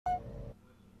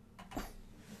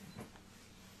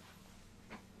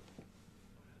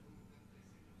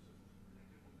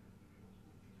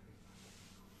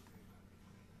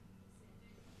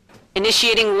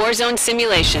Initiating Warzone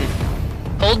simulation.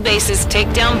 Hold bases,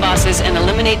 take down bosses, and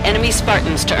eliminate enemy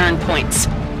Spartans to earn points.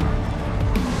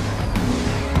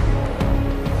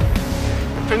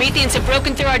 Prometheans have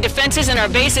broken through our defenses and our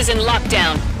base is in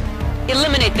lockdown.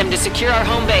 Eliminate them to secure our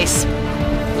home base.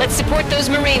 Let's support those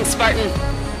Marines, Spartan.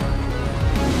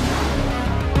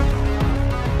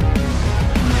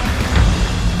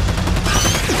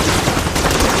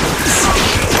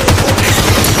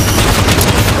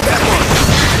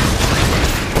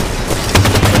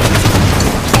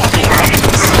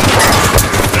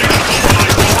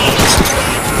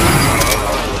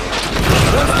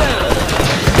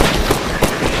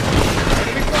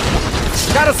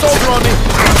 Got a soldier on me.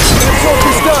 That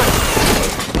soldier's done.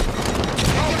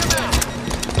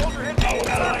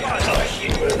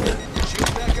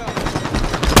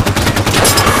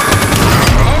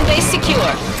 Home base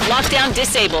secure. Lockdown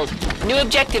disabled. New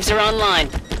objectives are online.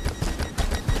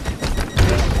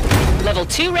 Level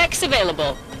 2 Rex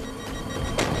available.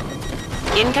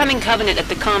 Incoming Covenant at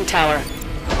the comm tower.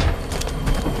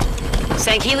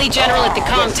 Sanghili General at the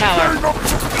comm tower.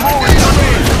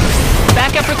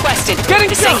 Backup requested.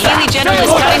 The Sanghili General is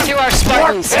cutting through our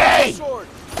Spartans.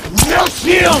 No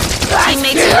shield!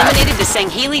 Teammates eliminated the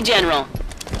Sanghili General.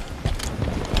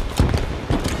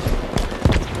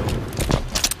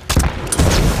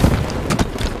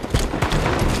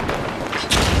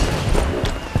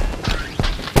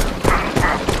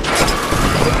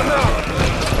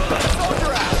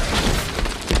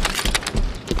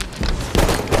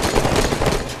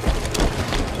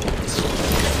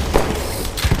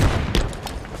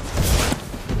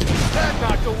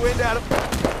 Knocked the wind out of...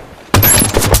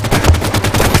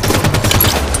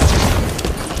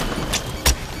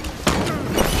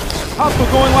 Hostile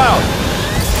going loud.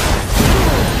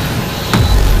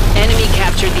 Enemy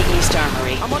captured the East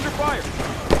Armory. I'm under fire.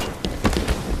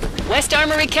 West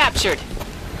Armory captured.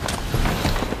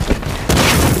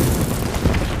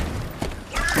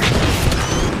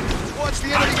 Watch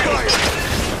the enemy fire.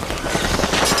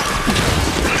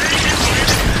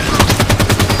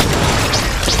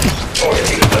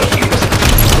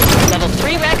 Level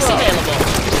 3 Rex available.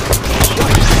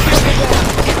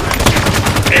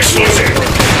 Explosive!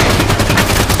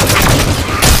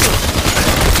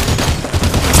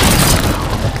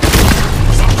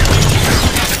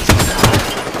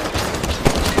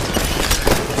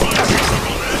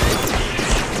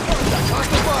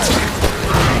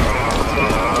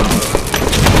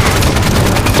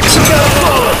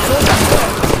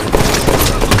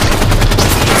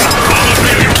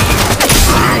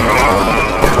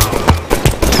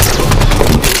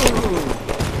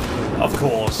 Of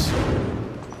course.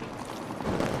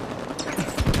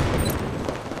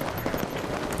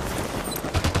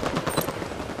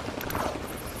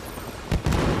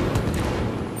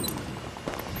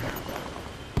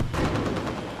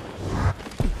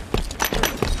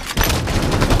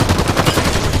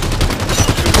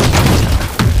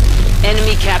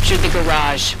 Enemy captured the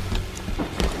garage.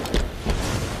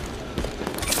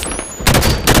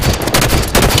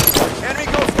 Enemy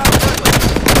ghost got friendly.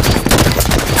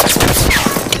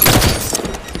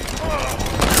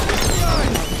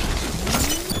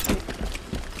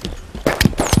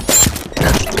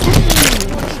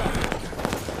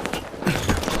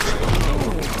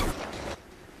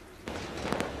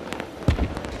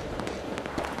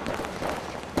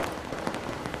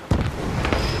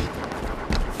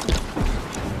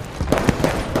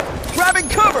 Grabbing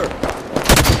cover!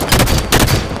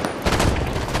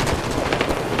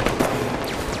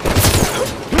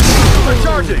 They're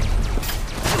charging!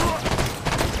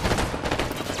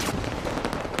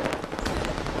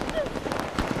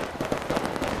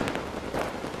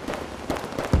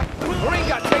 Marine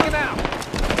got taken out!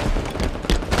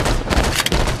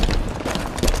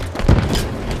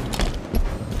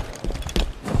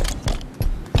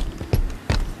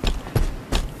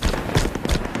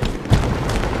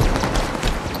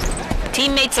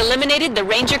 Teammates eliminated the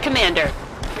Ranger Commander.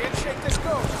 Can't shake this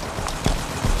ghost!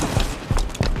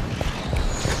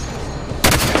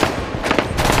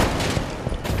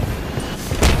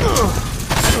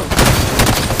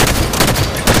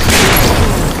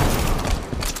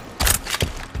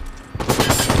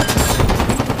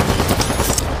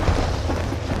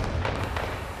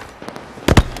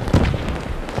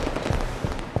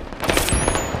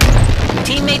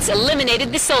 Teammates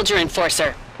eliminated the Soldier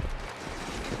Enforcer.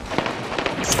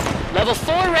 Level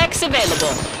 4 Rex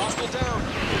available. Hostile down!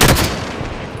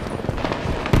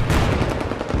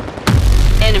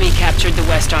 Enemy captured the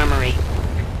West Armory.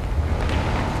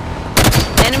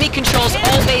 Enemy controls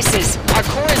all bases. Our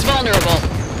core is vulnerable.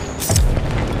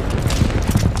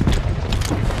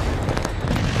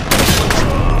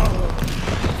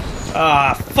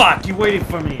 Ah, fuck! You waited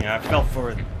for me. I fell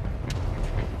for it.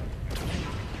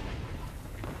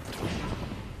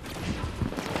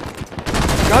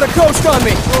 Got a ghost on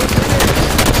me.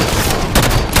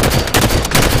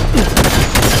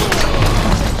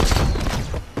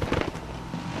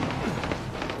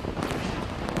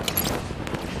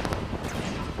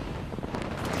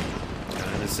 Got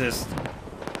an assist.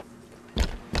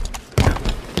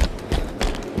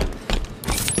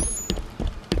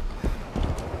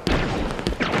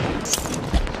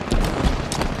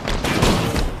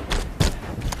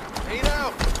 Eight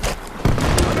out.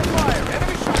 Under fire.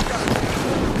 Enemy shotgun.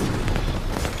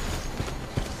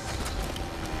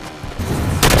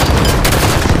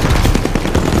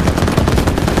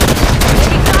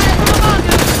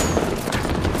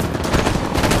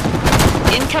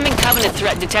 Incoming Covenant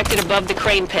threat detected above the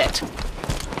crane pit.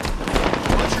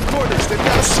 Watch your corners. They've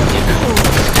got a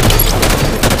shotgun.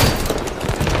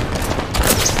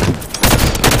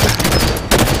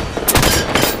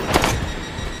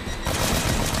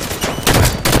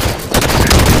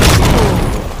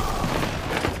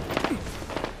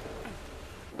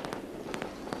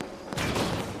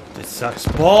 This sucks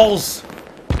balls.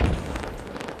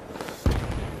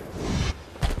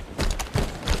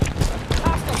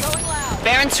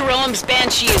 Baron Sarom's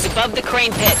Banshee is above the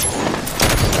crane pit.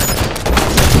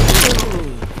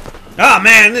 Ah,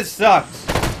 man, this sucks.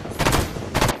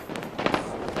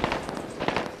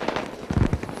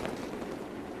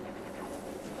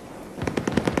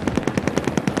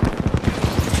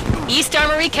 East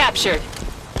Armory captured.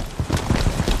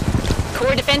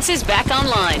 Core defenses back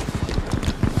online.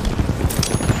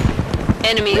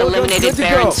 Enemy Railgun's eliminated good to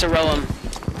Baron go. Sarom.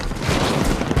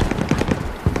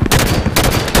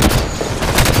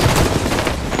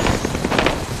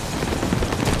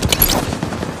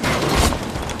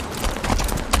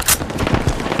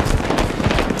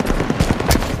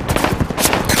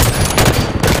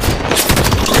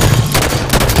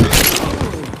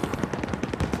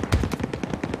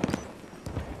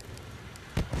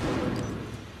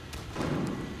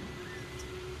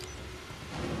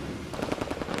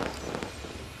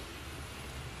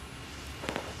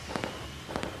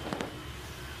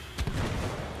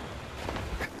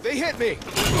 They hit me.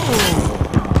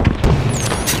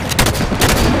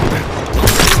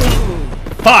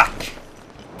 Fuck!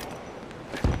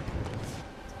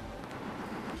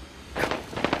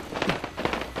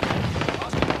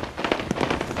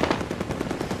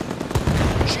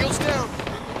 Shields down.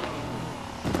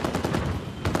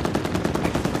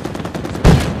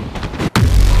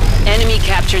 Enemy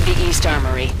captured the East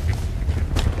Armory.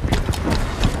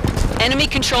 Enemy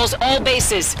controls all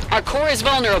bases. Our core is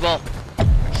vulnerable.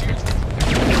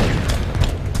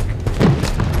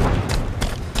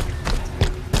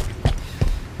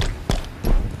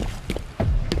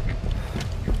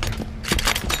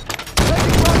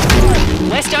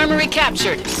 West Armory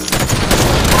captured.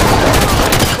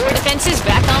 Core defenses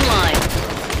back online.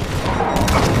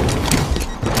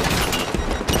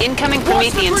 Incoming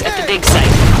Prometheans at the dig site.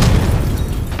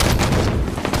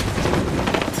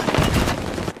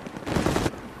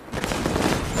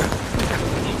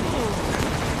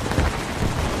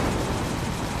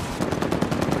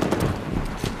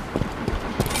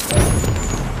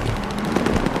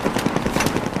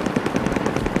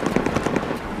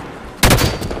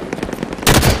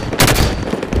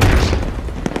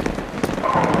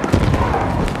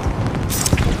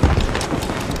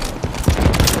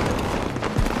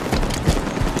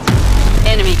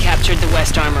 Enemy captured the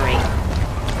West Armory.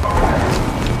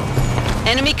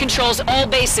 Enemy controls all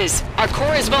bases. Our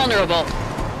core is vulnerable.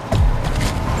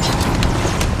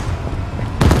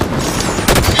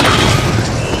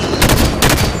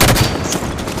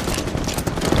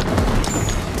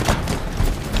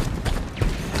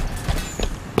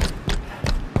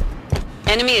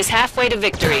 Enemy is halfway to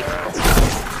victory.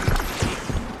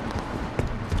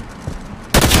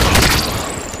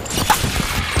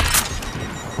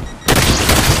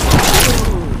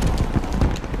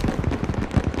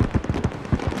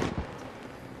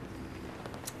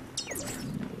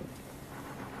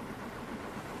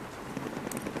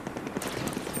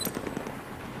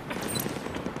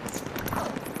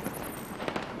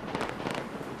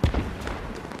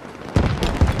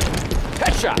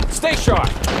 Headshot. Stay sharp.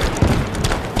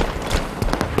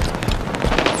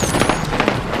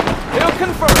 Kill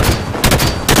confirmed.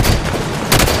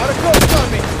 Got a ghost on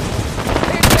me.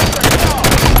 Hey, take that.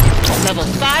 Level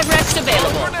 5 reps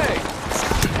available. Grenade.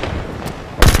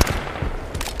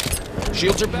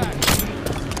 Shields are back.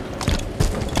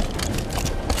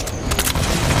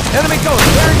 Enemy ghost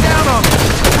bearing down on me.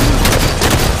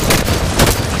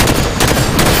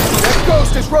 That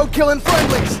ghost is road killing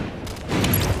friendlies.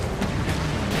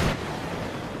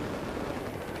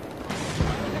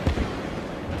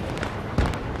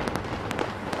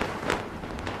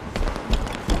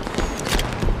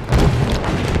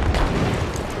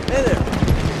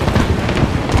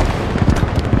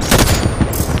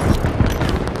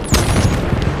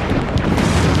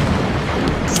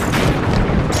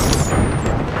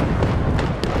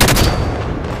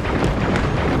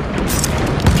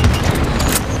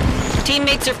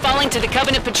 into the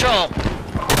Covenant patrol.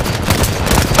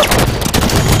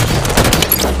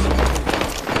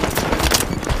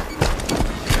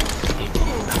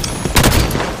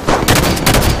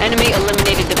 Enemy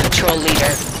eliminated the patrol leader.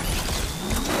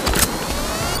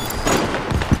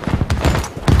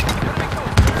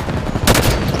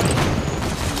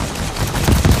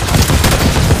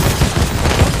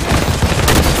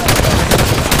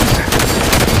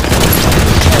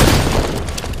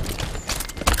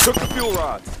 Took the fuel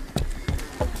rods.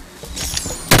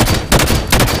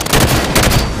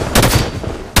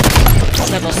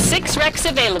 Level 6 Rex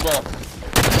available.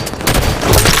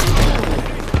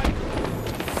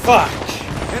 Fuck!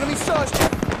 Enemy sus.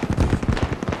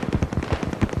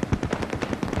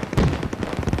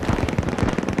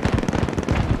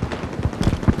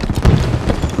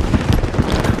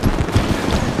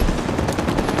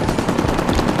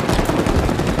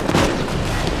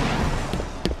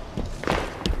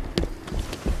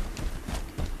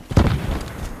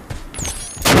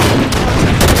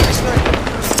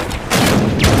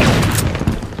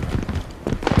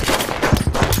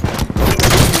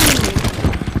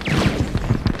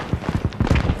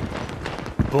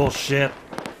 Bullshit.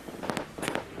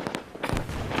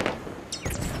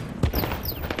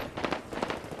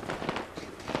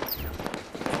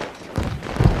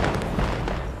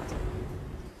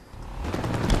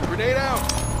 Grenade out.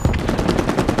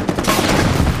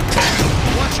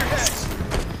 Watch your heads.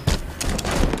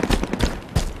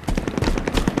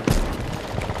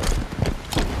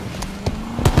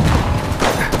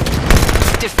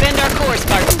 Defend our core,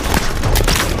 Spartan.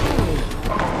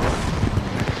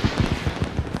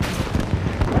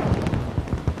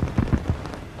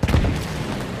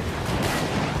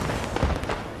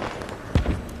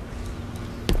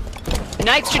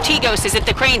 Knight Strategos is at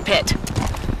the crane pit.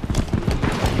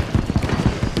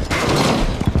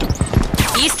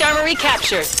 East Armory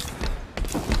captured.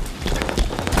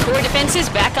 Core defenses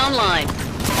back online.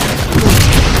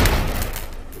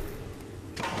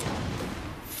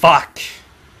 Fuck!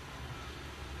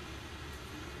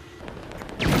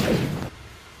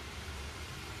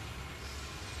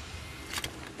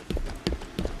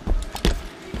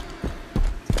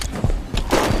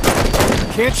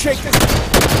 Can't shake this.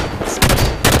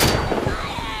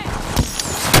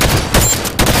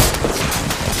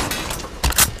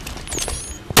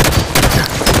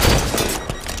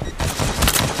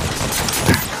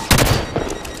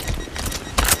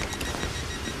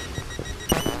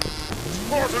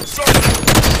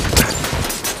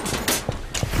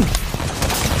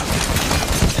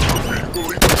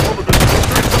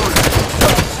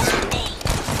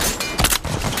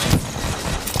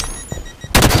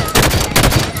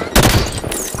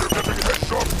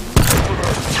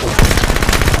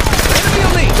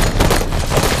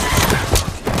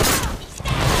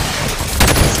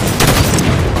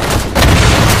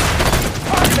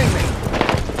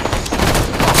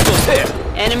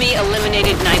 Enemy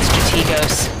eliminated Knight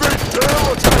Strategos.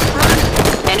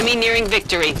 Enemy nearing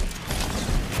victory.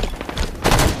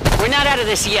 We're not out of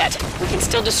this yet. We can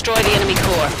still destroy the enemy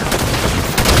core.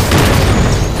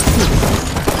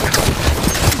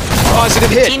 Positive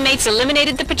hit. Teammates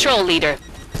eliminated the patrol leader.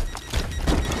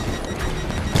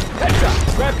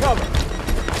 Headshot. Grab cover.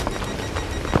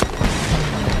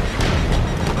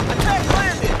 Attack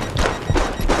landed.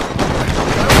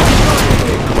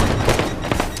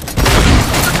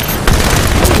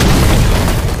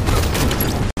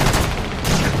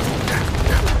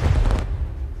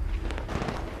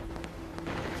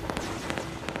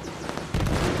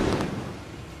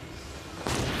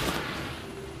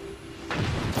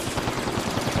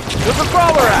 There's a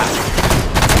crawler out!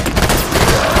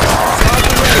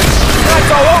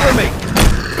 That's all over me!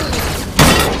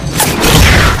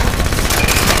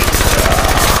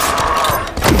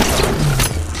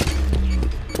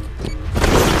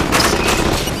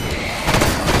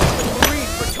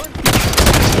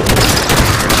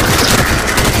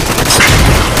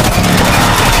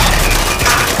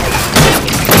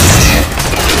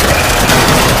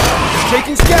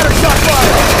 Taking scatter shot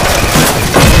fire!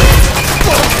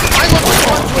 I will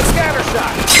respond to a scatter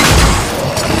shot!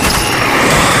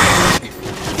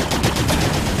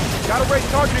 Got a race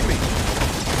targeting me!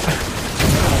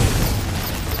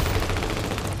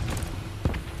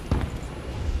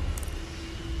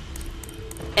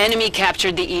 Enemy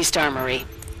captured the East Armory.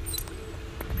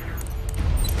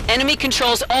 Enemy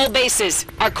controls all bases.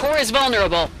 Our core is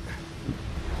vulnerable.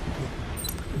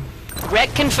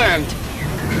 Wreck confirmed.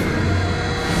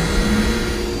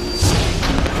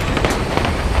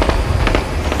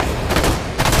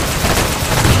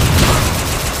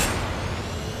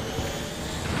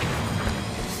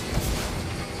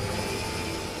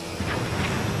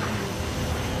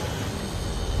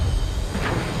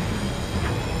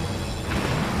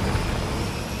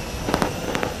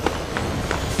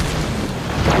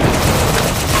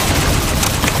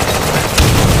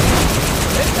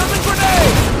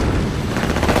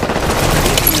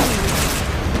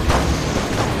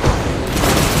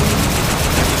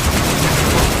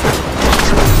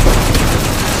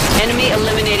 Enemy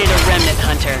eliminated a remnant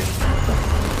hunter.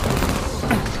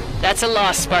 That's a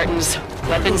loss, Spartans.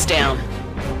 Weapons down.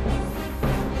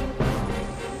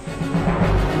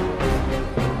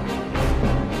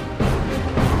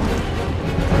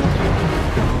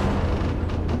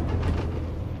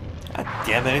 God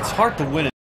damn it, it's hard to win in